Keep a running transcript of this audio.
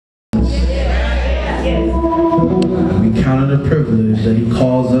We count it a privilege that he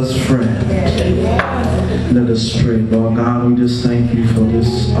calls us friend. Let us pray. Lord God, we just thank you for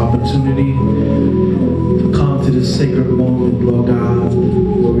this opportunity to come to this sacred moment, Lord God,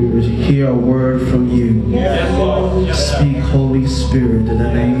 where we will hear a word from you. Speak, Holy Spirit, in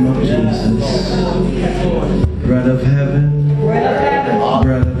the name of Jesus. Bread of heaven,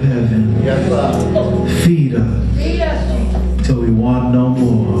 bread of heaven, feed us till we want no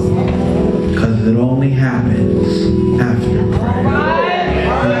more, because it only happens after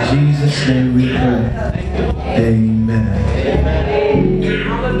prayer. In Jesus' name we pray. Amen.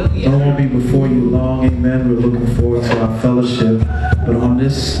 I won't be before you long. Amen. We're looking forward to our fellowship. But on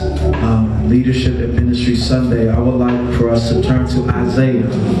this Leadership and Ministry Sunday, I would like for us to turn to Isaiah.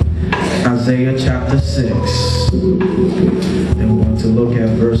 Isaiah chapter 6. And we want to look at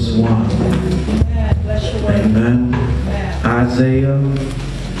verse 1. Amen. Isaiah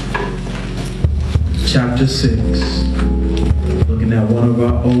chapter 6. Looking at one of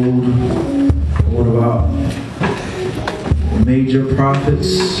our major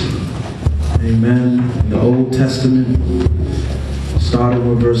prophets. Amen. In the Old Testament. Starting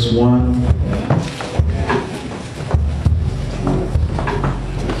with verse 1.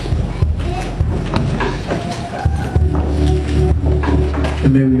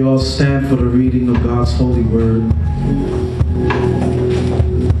 And may we all stand for the reading of God's holy word.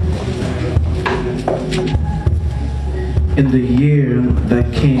 In the year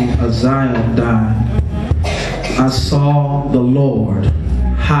that King Uzziah died, I saw the Lord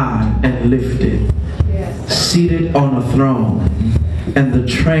high and lifted, seated on a throne, and the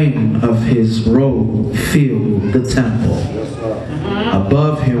train of his robe filled the temple.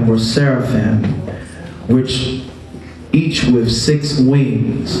 Above him were seraphim, which each with 6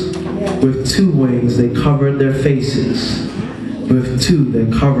 wings. With 2 wings they covered their faces, with 2 they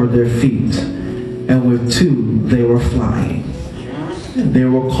covered their feet, and with 2 they were flying. They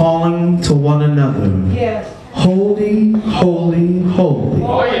were calling to one another, Holy, holy, holy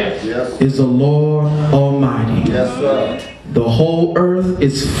is the Lord Almighty. The whole earth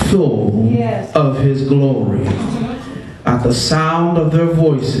is full of his glory. At the sound of their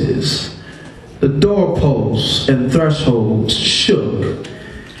voices, the doorposts and thresholds shook,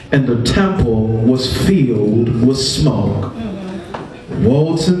 and the temple was filled with smoke.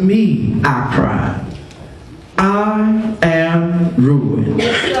 Woe to me, I cried. I am ruined,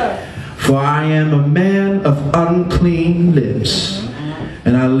 for I am a man of unclean lips,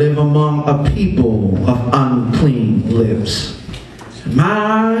 and I live among a people of unclean lips.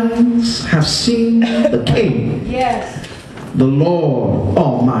 My eyes have seen the King, the Lord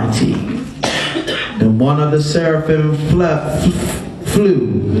Almighty. And one of the seraphim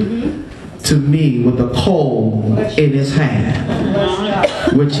flew to me with a coal in his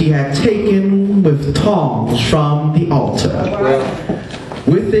hand, which he had taken with tongs from the altar.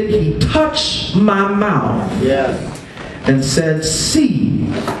 With it he touched my mouth and said, See,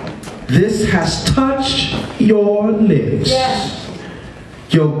 this has touched your lips.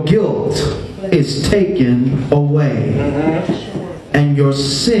 Your guilt is taken away, and your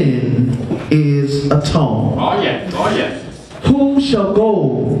sin is atoned. Who shall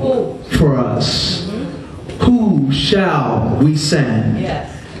go for us? Who shall we send?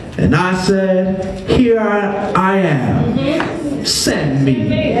 And I said, Here I am. Send me.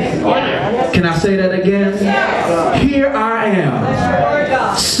 Can I say that again? Here I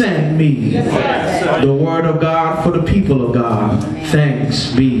am. Send me. The word of God for the people of God.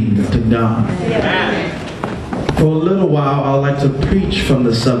 Thanks be to God. For a little while, I would like to preach from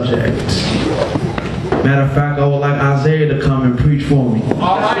the subject. Matter of fact, I would like Isaiah to come and preach for me.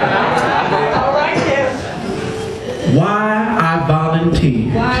 Why I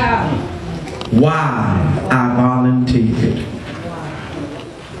volunteered. Why I volunteered.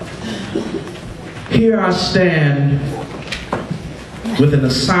 Here I stand with an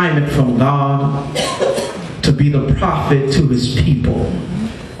assignment from God to be the prophet to his people.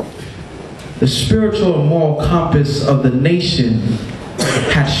 The spiritual and moral compass of the nation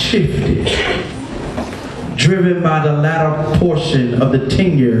has shifted, driven by the latter portion of the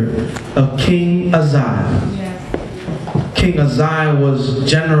tenure of King Uzziah. King Uzziah was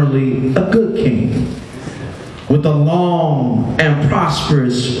generally a good king with a long and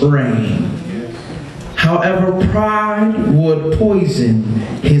prosperous reign. However, pride would poison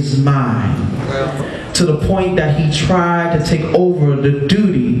his mind to the point that he tried to take over the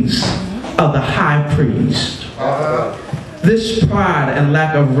duties of the high priest. This pride and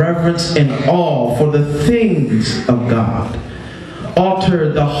lack of reverence and awe for the things of God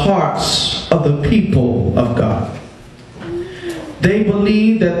altered the hearts of the people of God. They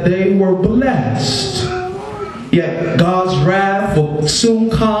believed that they were blessed yet God's wrath will soon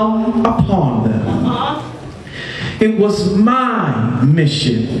come upon them. It was my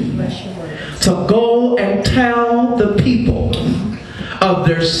mission to go and tell the people of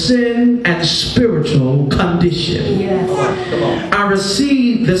their sin and spiritual condition. Yes. I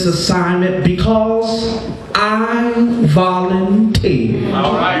received this assignment because I volunteered.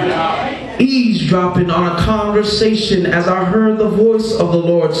 Eavesdropping on a conversation as I heard the voice of the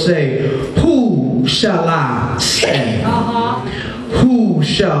Lord say, "Who shall I send? Who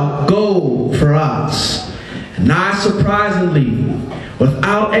shall go for us?" And I surprisingly,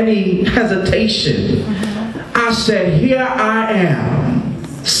 without any hesitation, I said, "Here I am.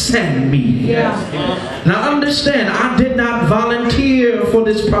 Send me." Yeah. Now understand, I did not volunteer for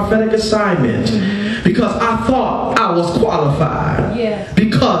this prophetic assignment because I thought I was qualified. Yes.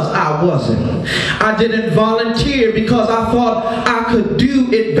 Because I wasn't. I didn't volunteer because I thought I could do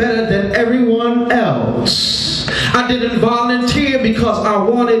it better than everyone else. I didn't volunteer because I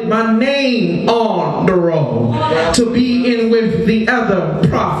wanted my name on the roll to be in with the other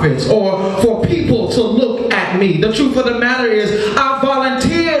prophets or for people to look at me. The truth of the matter is I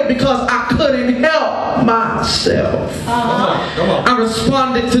volunteered because I couldn't help myself. Come on. I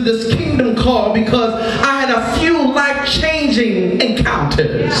responded to this kingdom call because I had a few life-changing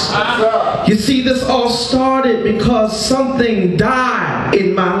encounters. You see, this all started because something died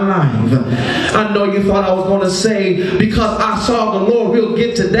in my life. I know you thought I was going to say because I saw the Lord. We'll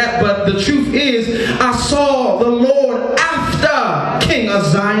get to that, but the truth is I saw the Lord after King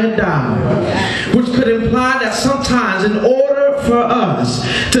Uzziah died, which could imply that sometimes in order for us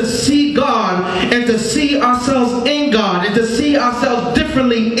to see God and to see ourselves in God and to see ourselves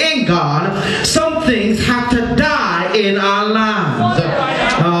differently in God, some things have to die in our lives.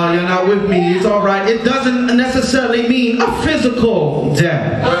 Oh, you're not with me. It's all right. It doesn't necessarily mean a physical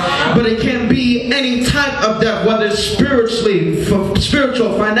death, but it can be any type of death, whether it's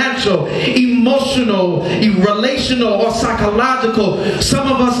spiritual, financial, emotional, relational, or psychological. Some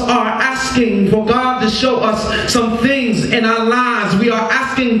of us are asking for God to show us some things in our lives. We are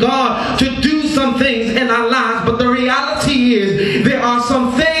asking God to do some things in our lives, but the reality is there are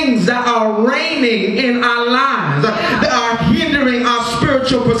some things that are reigning in our lives that are hindering our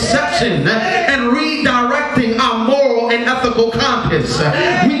spiritual perception and redirecting our moral and ethical compass.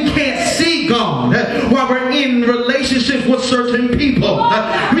 We can't see God while we're in relationships with certain people.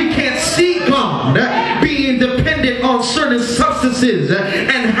 We can't see God being dependent on certain substances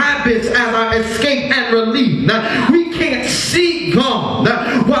and habits as our escape and relief. We can't see God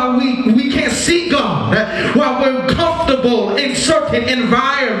while we can't see God while we're comfortable in certain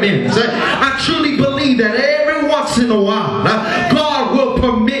environments. I truly believe that every once in a while God will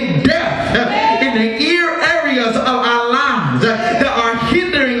permit death in the areas of our lives that are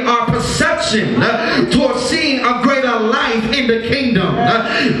hindering our perception towards seeing a greater life in the kingdom.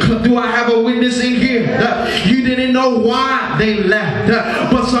 Do I have a witness in here? You didn't know why they left,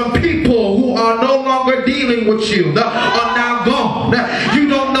 but some people who are no longer dealing with you are now gone. You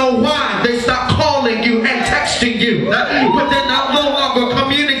don't know why they stopped calling you and texting you, but they're now no longer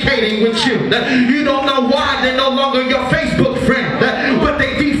communicating with you. You don't know why they're no longer your Facebook friend, but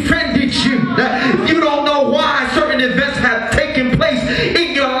they befriended you. You don't know why certain events have taken place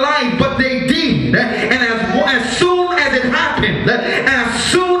in your life, but they did. And as soon as it happened, as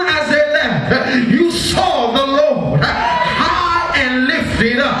soon as they left, you saw the Lord high and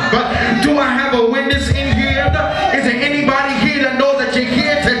lifted up. Do I have a witness in here? Is there anybody here that knows that you're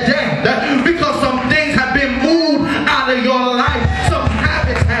here today because some things have been moved out of your life? Some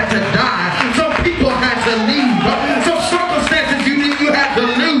habits had to die. Some people had to leave. Some circumstances you had to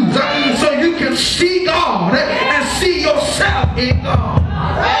lose so you can see God and see yourself in God.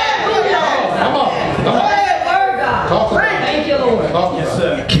 Come on. Thank you, Lord. Yes,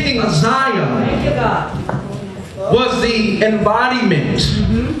 sir. King Uzziah was the embodiment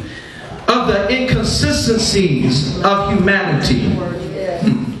of the inconsistencies of humanity.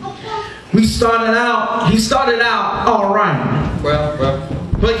 He started out all right.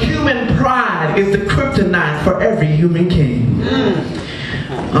 But human pride is the kryptonite for every human king.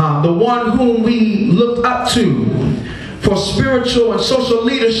 The one whom we looked up to for spiritual and social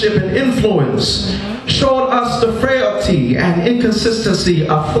leadership and influence showed us the frailty and inconsistency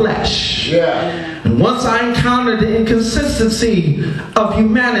of flesh. And once I encountered the inconsistency of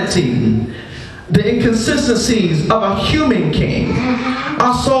humanity, the inconsistencies of a human king,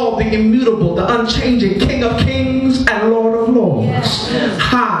 I saw the immutable, the unchanging King of Kings and Lord of Lords,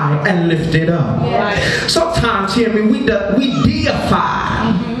 high and lifted up. Sometimes, hear me, we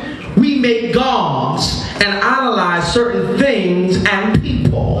deify. We make gods and idolize certain things and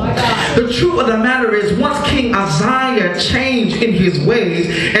people. The truth of the matter is, once King Uzziah changed in his ways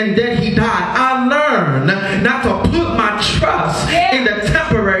and then he died, I learned not to put my trust in the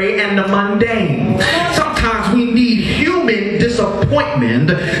temporary and the mundane. Sometimes we need human disappointment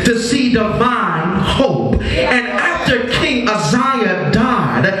to see divine hope. And after King Uzziah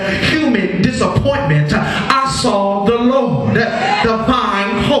died, human disappointment, I saw the Lord,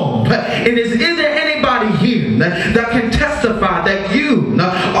 divine hope. And is there anybody here that can testify that you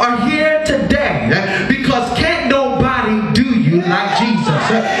are here today because can't nobody do you like Jesus?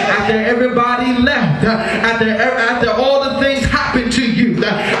 After everybody left, after all the things happened to you,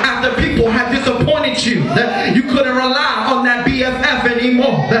 after people had disappointed you, you couldn't rely on that BFF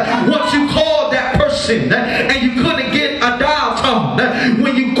anymore. Once you called that person and you couldn't get a dial tone,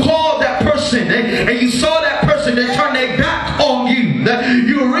 when you called that person and you saw that person that turned their back on you,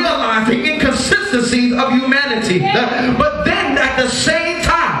 you realize the inconsistencies of humanity. But then at the same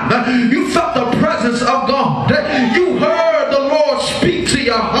time, you felt the presence of God. You heard the Lord speak to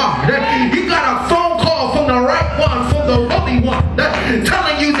your heart. You got a phone call from the right one, from the Holy One,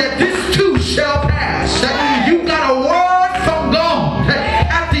 telling you that this too shall pass. You got a word from God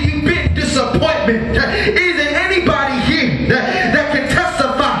after you've been disappointment. Is there anybody here that can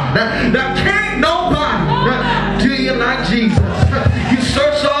testify that can't nobody do you like Jesus? You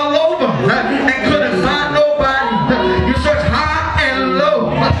searched all over and couldn't find nobody. You searched high and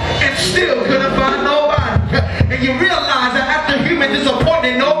low and still couldn't find nobody. And you realize that after human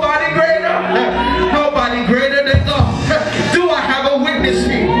disappointment, nobody greater than God. Do I have a witness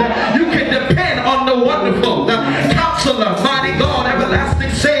here? You can depend on the wonderful Counselor,